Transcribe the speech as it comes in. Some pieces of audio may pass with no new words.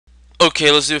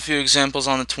Okay, let's do a few examples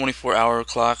on the 24-hour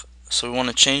clock. So we want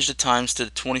to change the times to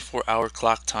the 24-hour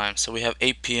clock time. So we have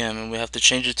 8 p.m. and we have to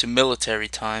change it to military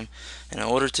time. And in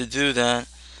order to do that,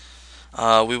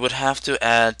 we would have to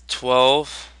add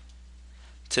 12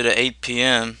 to the 8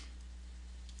 p.m.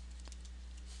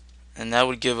 and that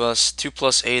would give us 2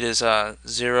 plus 8 is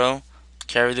 0.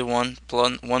 Carry the 1.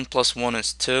 1 plus 1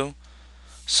 is 2.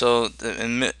 So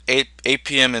the 8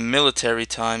 p.m. in military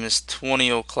time is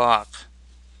 20 o'clock.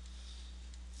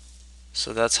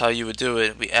 So that's how you would do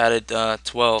it. We added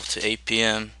 12 to 8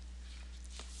 p.m.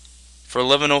 For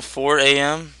 11:04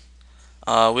 a.m.,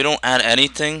 we don't add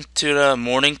anything to the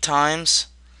morning times.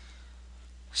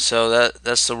 So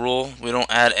that's the rule. We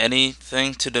don't add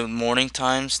anything to the morning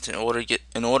times in order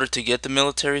to get the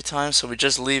military time. So we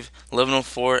just leave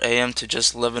 11:04 a.m. to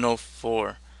just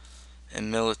 11:04 in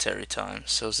military time.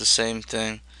 So it's the same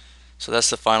thing. So that's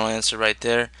the final answer right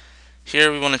there.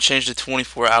 Here we want to change the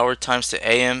 24-hour times to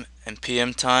AM and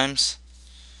PM times.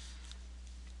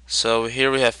 So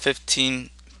here we have 15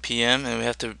 p.m. and we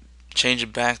have to change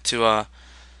it back to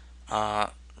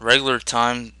regular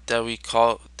time that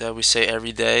we say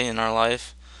every day in our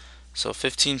life. So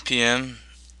 15 p.m.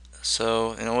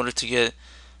 So in order to get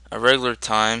a regular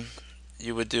time,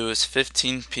 you would do is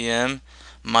 15 p.m.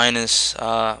 minus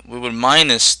we would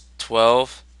minus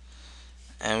 12,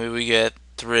 and we would get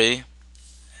 3.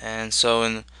 And so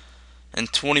in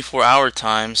 24-hour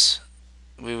times,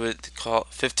 we would call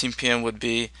 15 p.m. would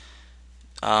be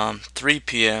 3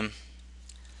 p.m.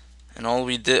 And all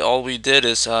we did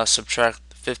is subtract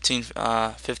 15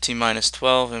 minus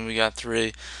 12, and we got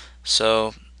 3.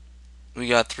 So we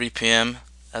got 3 p.m.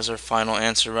 as our final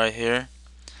answer right here.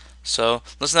 So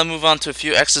let's now move on to a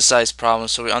few exercise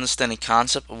problems so we understand the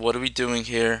concept of what are we doing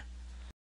here